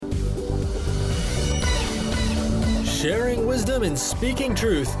Sharing wisdom and speaking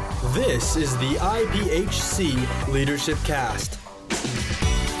truth, this is the IPHC Leadership Cast.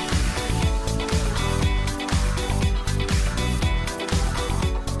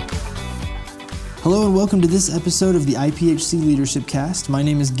 Hello and welcome to this episode of the IPHC Leadership Cast. My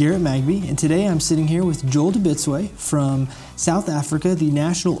name is Garrett Magby, and today I'm sitting here with Joel Dibetsoe from South Africa, the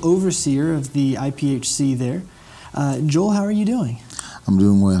National Overseer of the IPHC there. Joel, how are you doing? I'm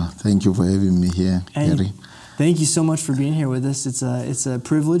doing well. Thank you for having me here, Gary. Thank you so much for being here with us. It's a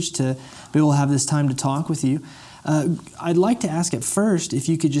privilege to be able to have this time to talk with you. I'd like to ask at first if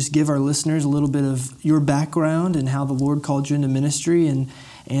you could just give our listeners a little bit of your background and how the Lord called you into ministry, and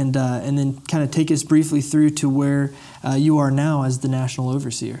then kind of take us briefly through to where you are now as the National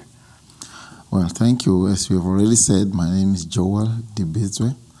Overseer. Well, thank you. As you have already said, my name is Joel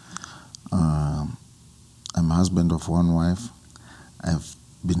Dibetsoe. I'm a husband of one wife. I've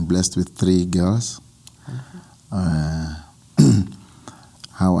been blessed with 3 girls.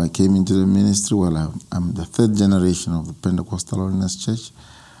 How I came into the ministry, well, I'm the 3rd generation of the Pentecostal Holiness Church.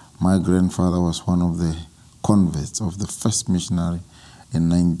 My grandfather was one of the converts of the first missionary in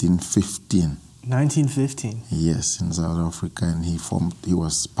 1915. 1915? Yes, in South Africa, and he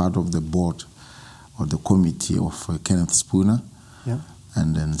was part of the board or the committee of Kenneth Spooner. Yeah.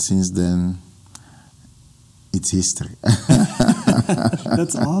 And then since then, it's history.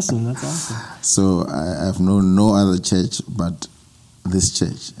 That's awesome. So I've known no other church but this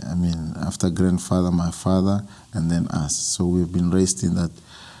church. I mean, after grandfather, my father, and then us. So we've been raised in that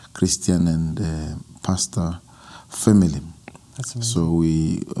Christian and pastor family. That's amazing. So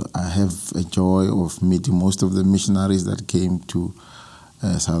I have a joy of meeting most of the missionaries that came to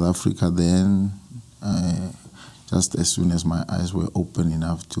South Africa then. Just as soon as my eyes were open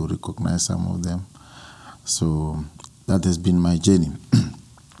enough to recognize some of them. So that has been my journey.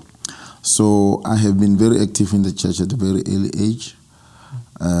 So I have been very active in the church at a very early age.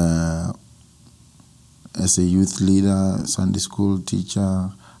 As a youth leader, Sunday school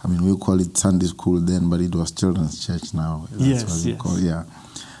teacher. I mean, we call it Sunday school then, but it was children's church now. That's what we call it, yeah.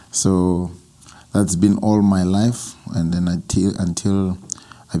 So that's been all my life, and then until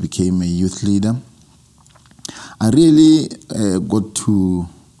I became a youth leader. I really got to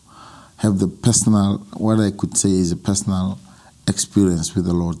have the personal, what I could say is a personal experience with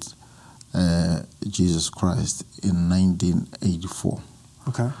the Lord Jesus Christ in 1984.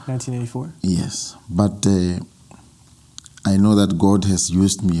 Okay, 1984? Yes, but I know that God has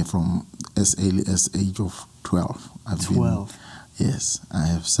used me from as early as age of 12. 12? Yes, I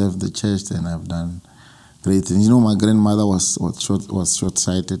have served the church and I've done great things. You know, my grandmother was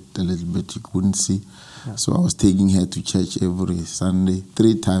short-sighted a little bit. You couldn't see. Yeah. So I was taking her to church every Sunday,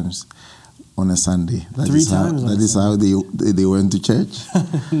 3 times on a Sunday. That is how they went to church.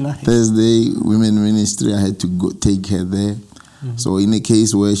 Nice. Thursday, women ministry, I had to go take her there. Mm-hmm. So in a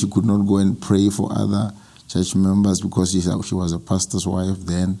case where she could not go and pray for other church members because she was a pastor's wife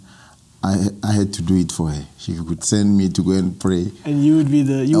then, I had to do it for her. She could send me to go and pray. And you would be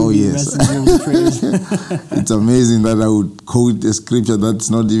the messenger with praise. It's amazing that I would quote a scripture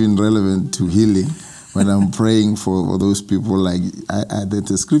that's not even relevant to healing when I'm praying for those people. Like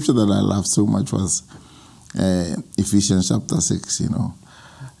the scripture that I loved so much was Ephesians chapter 6,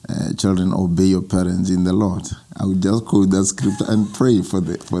 children, obey your parents in the Lord. I would just quote that scripture and pray for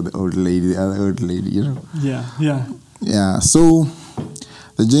the old lady, the other old lady, Yeah, so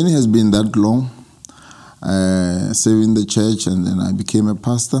the journey has been that long, serving the church, and then I became a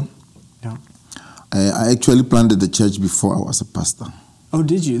pastor. Yeah. I actually planted the church before I was a pastor. Oh,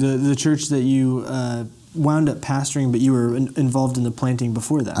 did you? The church that you wound up pastoring, but you were involved in the planting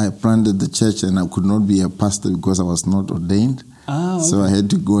before that? I planted the church, and I could not be a pastor because I was not ordained. Oh, okay. So I had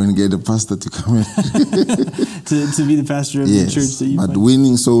to go and get a pastor to come in. to be the pastor of the church that you planted. But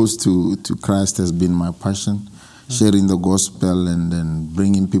winning souls to Christ has been my passion. Sharing the gospel and then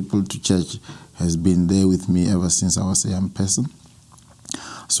bringing people to church has been there with me ever since I was a young person.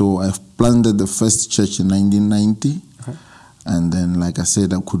 So I've planted the first church in 1990. Okay. And then, like I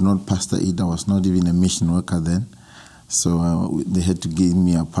said, I could not pastor it. I was not even a mission worker then. So they had to give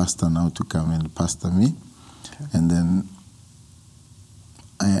me a pastor now to come and pastor me. Okay. And then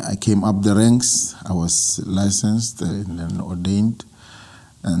I came up the ranks. I was licensed and then ordained.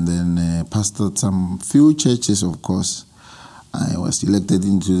 And then pastored some few churches, of course. I was elected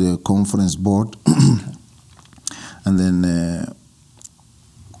into the conference board. And then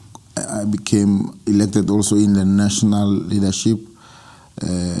I became elected also in the national leadership.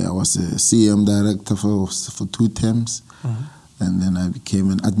 I was a CM director for 2 terms. Mm-hmm. And then I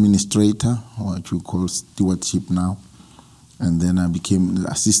became an administrator, what we call stewardship now. And then I became the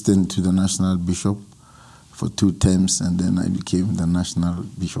assistant to the national bishop for 2 terms, and then I became the national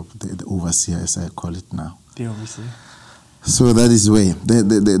bishop, the overseer, as I call it now. The overseer. So that is where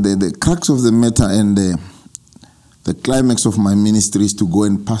the crux of the matter and the climax of my ministry is to go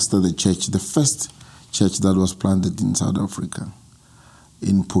and pastor the church, the first church that was planted in South Africa,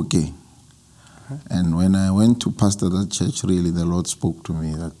 in Phuke. Okay. And when I went to pastor that church, really the Lord spoke to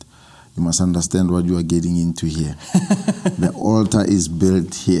me that you must understand what you are getting into here. The altar is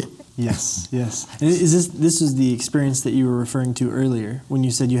built here. Yes, yes. And this is the experience that you were referring to earlier when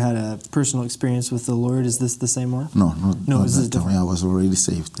you said you had a personal experience with the Lord. Is this the same one? No, not is that time. I was already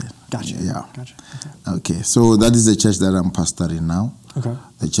saved then. Gotcha. Yeah. Gotcha. Okay, so that is the church that I'm pastoring now. Okay.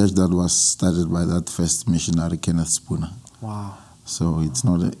 The church that was started by that first missionary, Kenneth Spooner. Wow. So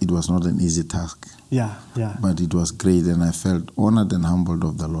it was not an easy task. Yeah. But it was great, and I felt honored and humbled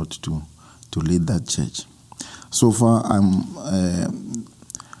of the Lord to lead that church. So far, I'm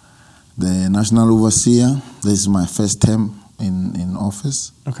the national overseer. This is my first term in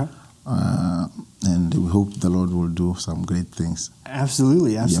office. Okay. And we hope the Lord will do some great things.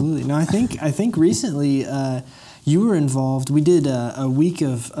 Absolutely. Yep. Now, I think recently you were involved. We did a week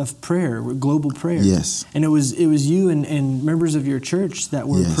of prayer, global prayer. Yes. And it was you and members of your church that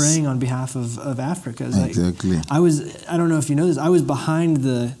were Yes. praying on behalf of Africa. Exactly. I don't know if you know this, I was behind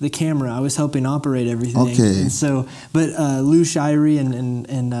the camera. I was helping operate everything. Okay. And so, but Lou Shirey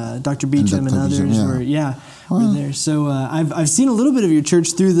and Dr. Beecham and others were there. So I've seen a little bit of your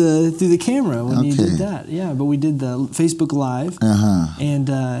church through the camera when you did that. Yeah, but we did the Facebook Live,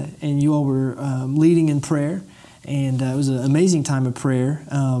 and you all were leading in prayer. And it was an amazing time of prayer,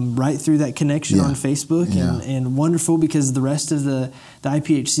 right through that connection on Facebook, and wonderful because the rest of the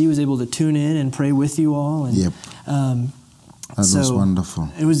IPHC was able to tune in and pray with you all. And, that was wonderful.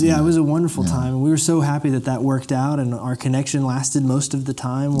 It was it was a wonderful time, and we were so happy that worked out, and our connection lasted most of the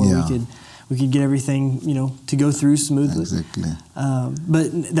time where we could get everything to go through smoothly. Exactly. But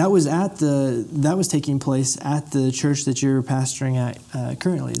that was taking place at the church that you're pastoring at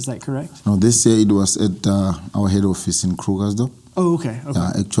currently. Is that correct? No, this year it was at our head office in Krugersdorp. Oh, okay.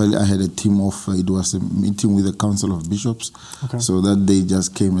 Actually, I had a team of. It was a meeting with the Council of Bishops. Okay. So that they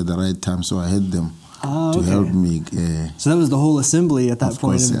just came at the right time. So I had them to help me. So that was the whole assembly at that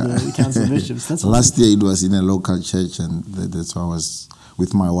point of the Council of Bishops. That's awesome. Last year it was in a local church, and that's why I was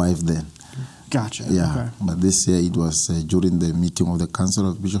with my wife then. Gotcha. Yeah, okay. But this year it was during the meeting of the Council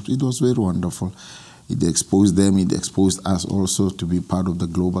of Bishops. It was very wonderful. It exposed them. It exposed us also to be part of the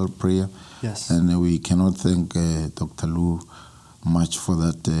global prayer. Yes. And we cannot thank Dr. Lou much for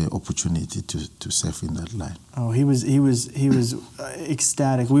that opportunity to serve in that line. Oh, he was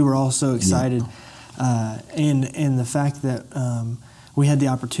ecstatic. We were all so excited, and the fact that we had the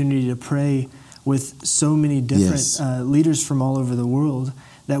opportunity to pray with so many different leaders from all over the world.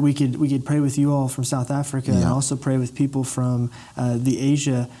 That we could pray with you all from South Africa and also pray with people from the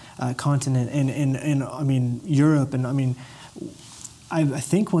Asia continent and I mean Europe, and I mean I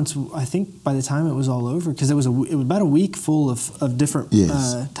think by the time it was all over, because it was about a week full of different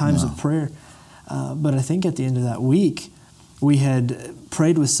times of prayer, but I think at the end of that week we had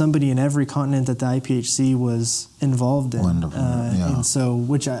prayed with somebody in every continent that the IPHC was involved in. Wonderful. And so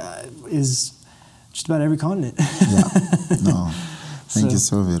which is just about every continent. Thank you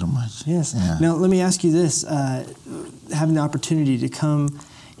so very much. Yes. Yeah. Now, let me ask you this. Having the opportunity to come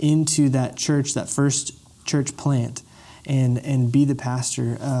into that church, that first church plant, and be the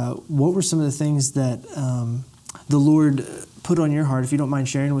pastor, what were some of the things that the Lord put on your heart, if you don't mind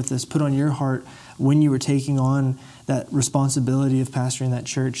sharing with us, put on your heart when you were taking on that responsibility of pastoring that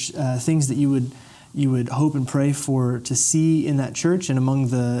church, things that you would hope and pray for to see in that church and among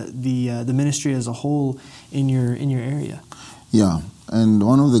the ministry as a whole in your area? Yeah. And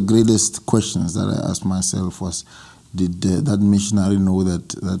one of the greatest questions that I asked myself was, did that missionary know that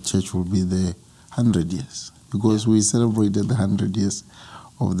that church will be there 100 years? Because we celebrated the 100 years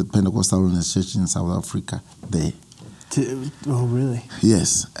of the Pentecostal Holiness Church in South Africa there. Oh, really?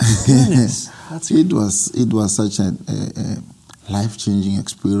 Yes. It was such a life-changing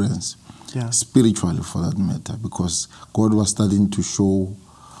experience, spiritually for that matter, because God was starting to show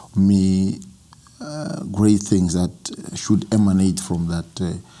me great things that should emanate from that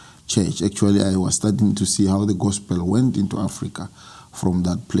church. Actually, I was starting to see how the gospel went into Africa from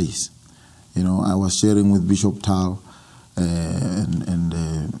that place. I was sharing with Bishop Tal and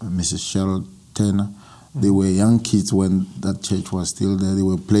Mrs. Cheryl Turner. They were young kids when that church was still there. They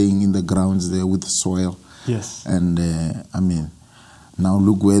were playing in the grounds there with soil. Yes. And now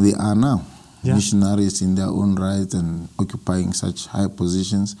look where they are now. missionaries in their own right and occupying such high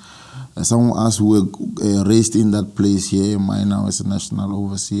positions. Some of us who were raised in that place here, mine now as a national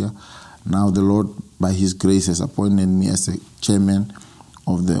overseer. Now the Lord, by His grace, has appointed me as a chairman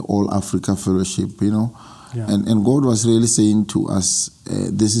of the All Africa Fellowship, you know. Yeah. And God was really saying to us,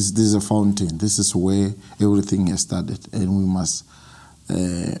 this is a fountain. This is where everything has started. And we must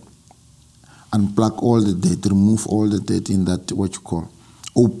unplug all the dirt, remove all the dirt in that, what you call,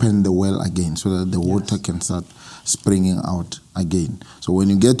 open the well again so that the water can start springing out again. So when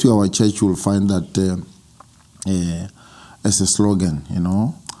you get to our church, you will find that as a slogan, you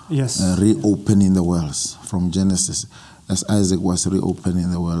know, reopening the wells from Genesis, as Isaac was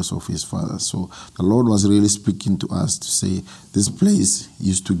reopening the wells of his father. So the Lord was really speaking to us to say, this place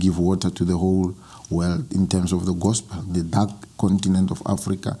used to give water to the whole world in terms of the gospel. The dark continent of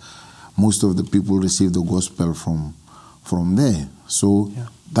Africa, most of the people received the gospel from there. So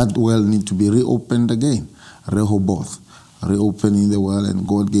that well need to be reopened again. Rehoboth, reopening the well, and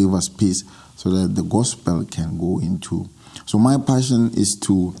God gave us peace so that the gospel can go into. So my passion is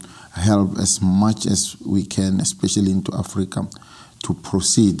to help as much as we can, especially into Africa, to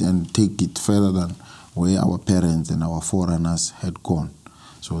proceed and take it further than where our parents and our forerunners had gone.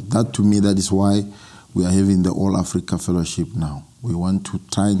 So that, to me, that is why we are having the All Africa Fellowship now. We want to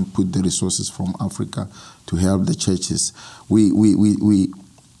try and put the resources from Africa to help the churches. We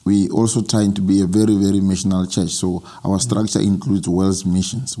also trying to be a very, very missional church. So our structure includes world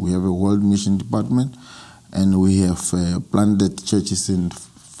missions. We have a world mission department, and we have planted churches in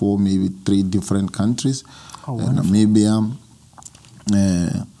 4, maybe 3 different countries. Namibia,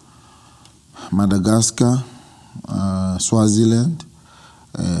 Madagascar, Swaziland.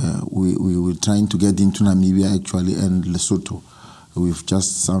 We were trying to get into Namibia actually, and Lesotho. We've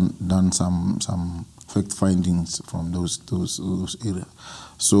just done some fact findings from those areas.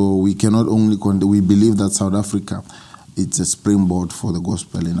 So we cannot only we believe that South Africa, it's a springboard for the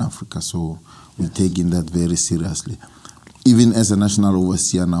gospel in Africa. So we're taking that very seriously. Even as a national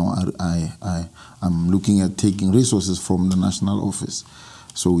overseer now, I'm looking at taking resources from the national office,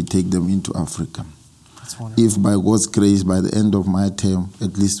 so we take them into Africa. That's wonderful. If by God's grace, by the end of my term,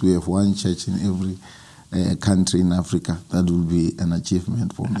 at least we have one church in every country in Africa, that would be an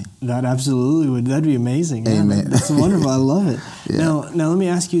achievement for me. That absolutely would. That'd be amazing. Amen. That's wonderful. I love it. Now let me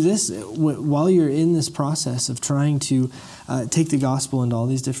ask you this: while you're in this process of trying to take the gospel into all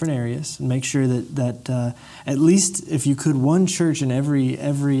these different areas and make sure that at least if you could, one church in every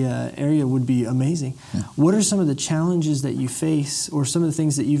area would be amazing. Yeah. What are some of the challenges that you face, or some of the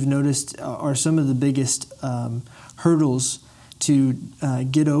things that you've noticed are some of the biggest hurdles to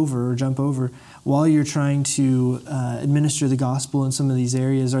get over or jump over while you're trying to administer the gospel in some of these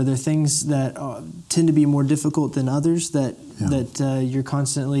areas? Are there things that tend to be more difficult than others that you're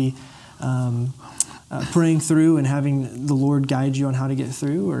constantly praying through and having the Lord guide you on how to get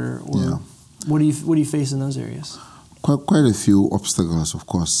through, or what do you face in those areas? Quite a few obstacles, of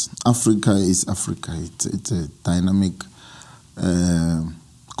course. Africa is Africa. It's a dynamic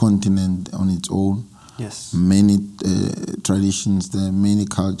continent on its own. Yes. Many traditions there, many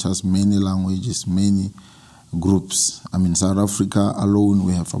cultures, many languages, many groups. I mean, South Africa alone,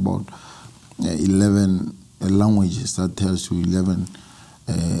 we have about 11 languages. That tells you 11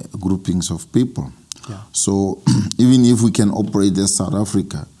 groupings of people. Yeah. So even if we can operate as South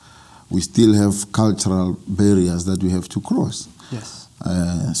Africa, we still have cultural barriers that we have to cross. Yes.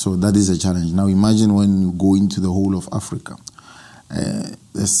 So that is a challenge. Now imagine when you go into the whole of Africa.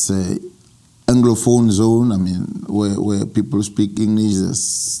 There's a Anglophone zone, I mean, where people speak English.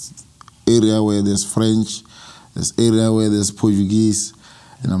 There's area where there's French. There's area where there's Portuguese.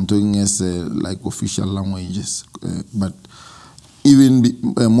 And I'm talking as like official languages. But even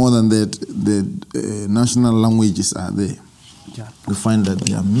more than that, the national languages are there. Yeah. We find that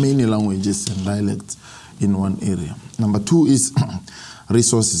there are many languages and dialects in one area. Number 2 is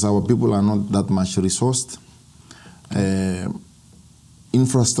resources. Our people are not that much resourced.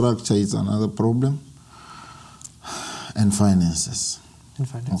 Infrastructure is another problem, and finances.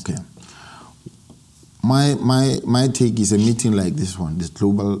 Okay. My take is a meeting like this one, this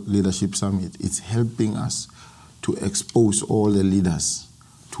Global Leadership Summit. It's helping us to expose all the leaders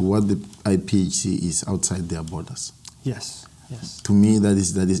to what the IPHC is outside their borders. Yes. Yes. To me, that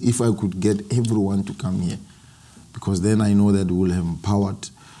is. If I could get everyone to come here, because then I know that we will have empowered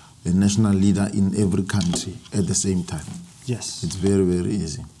a national leader in every country at the same time. Yes. It's very, very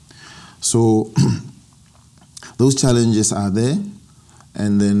easy. So those challenges are there.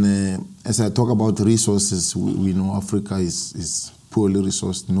 And then as I talk about resources, we know Africa is poorly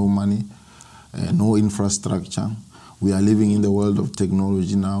resourced, no money, no infrastructure. we are living in the world of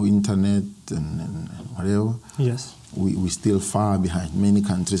technology now, internet and whatever. Yes. We're still far behind. Many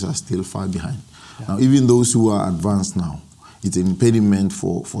countries are still far behind. Yeah. Now, even those who are advanced now, it's an impediment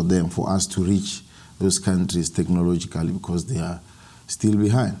for them, for us to reach those countries technologically because they are still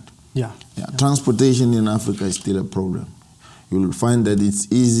behind. Yeah. Transportation in Africa is still a problem. You'll find that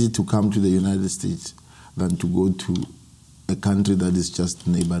it's easy to come to the United States than to go to a country that is just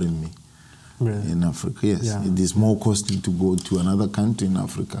neighboring me. Really? In Africa, yes. Yeah. It is more costly to go to another country in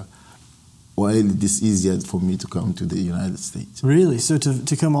Africa, while it is easier for me to come to the United States. Really? So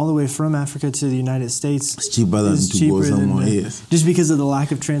to come all the way from Africa to the United States it's cheaper than to go somewhere, yes. Just because of the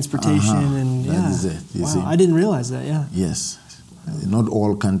lack of transportation and that is it. You see? I didn't realize that, yeah. Yes. Not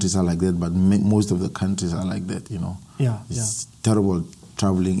all countries are like that, but most of the countries are like that, Yeah. It's terrible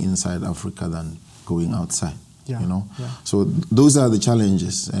traveling inside Africa than going outside, Yeah. So those are the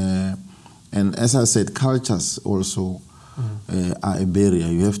challenges. And as I said, cultures also are a barrier.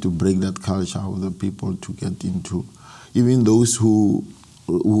 You have to break that culture of the people to get into. Even those who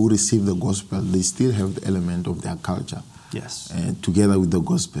receive the gospel, they still have the element of their culture. Yes. Together with the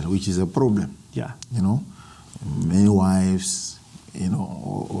gospel, which is a problem. Yeah. Many wives,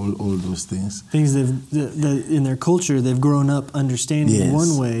 all those things. Things in their culture they've grown up understanding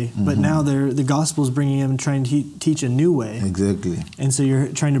one way, but now the gospel is bringing them and trying to teach a new way. Exactly. And so you're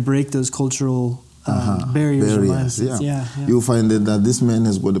trying to break those cultural barriers or mindsets. Yeah. You find that this man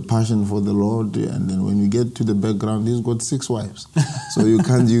has got a passion for the Lord, and then when you get to the background, he's got 6 wives. So you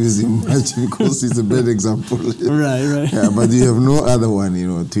can't use him much because he's a bad example. Right. Yeah, but you have no other one,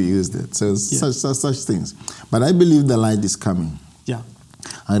 to use that. So such things. But I believe the light is coming. Yeah.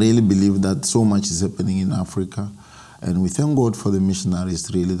 I really believe that so much is happening in Africa, and we thank God for the missionaries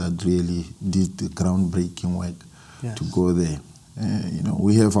that really did the groundbreaking work to go there.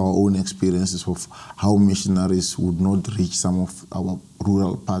 We have our own experiences of how missionaries would not reach some of our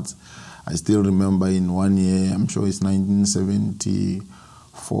rural parts. I still remember in one year, I'm sure it's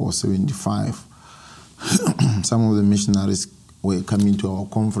 1974, 75, some of the missionaries were coming to our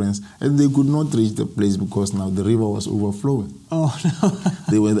conference and they could not reach the place because now the river was overflowing. Oh, no.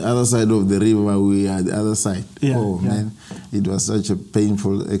 They were the other side of the river, we are the other side. Man, it was such a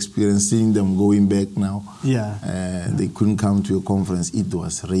painful experience seeing them going back now. They couldn't come to a conference, it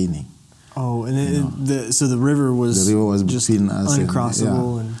was raining. Oh, and so the river was just between us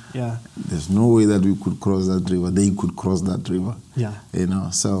uncrossable. And there's no way that we could cross that river. They could cross that river.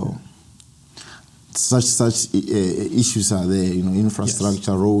 So such issues are there,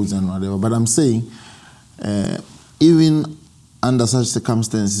 infrastructure, roads and whatever. But I'm saying, even under such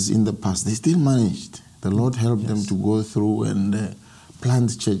circumstances in the past, they still managed. The Lord helped them to go through and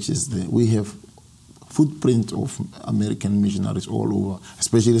plant churches there. We have footprint of American missionaries all over,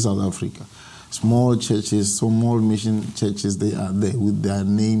 especially South Africa. Small churches, small mission churches, they are there with their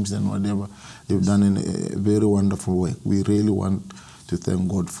names and whatever. They've done a very wonderful work. We really want to thank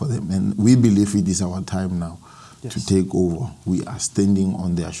God for them. And we believe it is our time now to take over. We are standing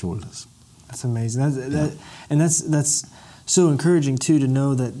on their shoulders. That's amazing. That's so encouraging, too, to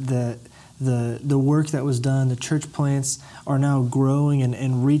know that the work that was done, the church plants are now growing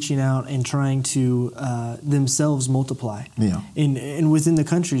and reaching out and trying to themselves multiply. And within the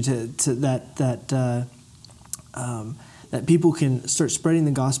country that people can start spreading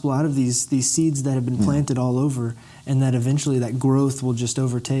the gospel out of these seeds that have been planted all over, and that eventually that growth will just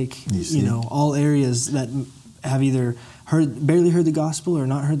overtake all areas that have either barely heard the gospel or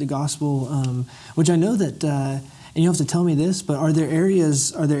not heard the gospel, which I know that and you have to tell me this, but are there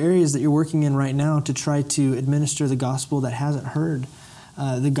areas that you're working in right now to try to administer the gospel that hasn't heard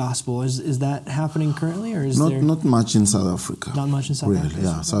the gospel? Is that happening currently, or is not much in South Africa? Not much in South Africa.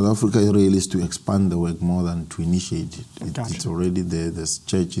 Yeah, South Africa really is to expand the work more than to initiate it. Gotcha. It's already there. There's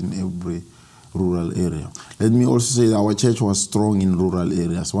church in every rural area. Let me also say that our church was strong in rural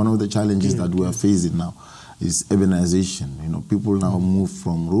areas. One of the challenges that we are facing now is urbanization. People now move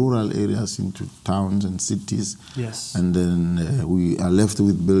from rural areas into towns and cities. Yes. And then we are left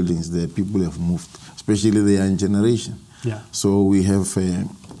with buildings there. People have moved, especially the young generation. So we have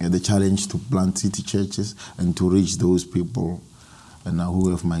the challenge to plant city churches and to reach those people who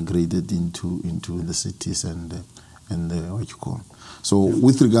have migrated into the cities and what you call. So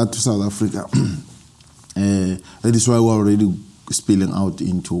with regard to South Africa, that is why we're already spilling out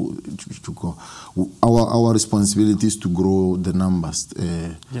into our responsibility is to grow the numbers.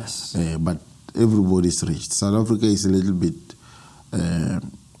 But everybody's reached. South Africa is a little bit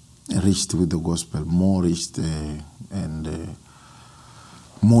reached with the gospel, more reached and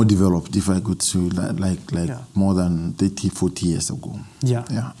more developed, if I could say, like more than 30, 40 years ago.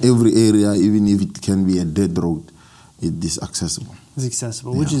 Every area, even if it can be a dead road, it is accessible. It's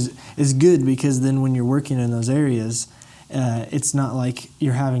accessible, which is good, because then when you're working in those areas, it's not like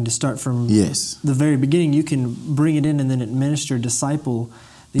you're having to start from the very beginning. You can bring it in and then administer, disciple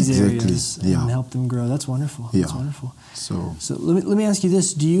these areas and help them grow. That's wonderful. That's wonderful. So let me ask you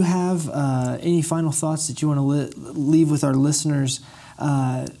this. Do you have any final thoughts that you want to leave with our listeners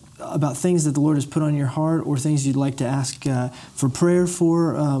about things that the Lord has put on your heart, or things you'd like to ask for prayer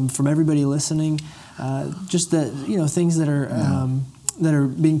for from everybody listening? Just that, things that are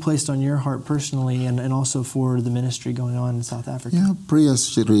being placed on your heart personally, and also for the ministry going on in South Africa. Yeah,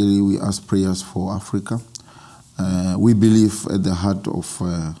 prayers, really, we ask prayers for Africa. We believe at the heart of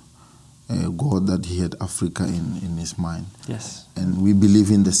God that He had Africa in His mind. Yes. And we believe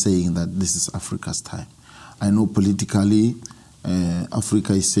in the saying that this is Africa's time. I know politically,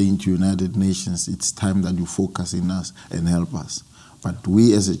 Africa is saying to United Nations, it's time that you focus in us and help us. But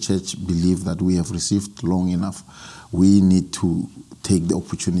we as a church believe that we have received long enough. We need to take the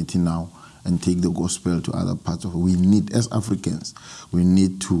opportunity now and take the gospel to other parts of it. We need, as Africans, we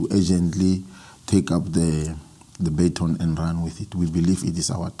need to urgently take up the baton and run with it. We believe it is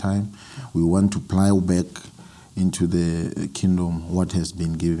our time. We want to plow back into the kingdom what has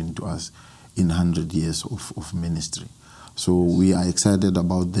been given to us in 100 years of ministry. So we are excited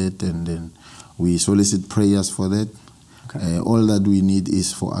about that, and then we solicit prayers for that. Okay. All that we need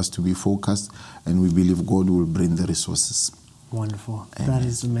is for us to be focused, and we believe God will bring the resources. Wonderful. Amen. That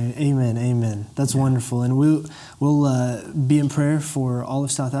is amazing. Amen. Amen. That's wonderful. And we'll be in prayer for all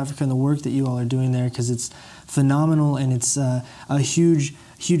of South Africa and the work that you all are doing there, because it's phenomenal, and it's a huge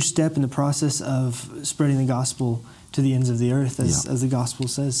step in the process of spreading the gospel to the ends of the earth, as the gospel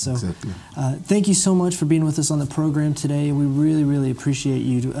says. So thank you so much for being with us on the program today. We really, really appreciate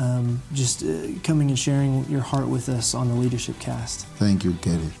you just coming and sharing your heart with us on the Leadership Cast. Thank you,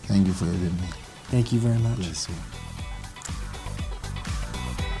 Gary. Thank you for having me. Thank you very much. Bless you.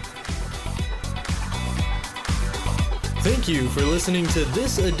 Thank you for listening to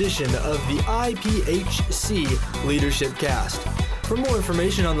this edition of the IPHC Leadership Cast. For more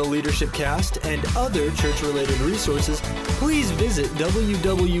information on the Leadership Cast and other church-related resources, please visit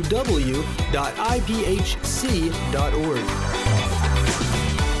www.iphc.org.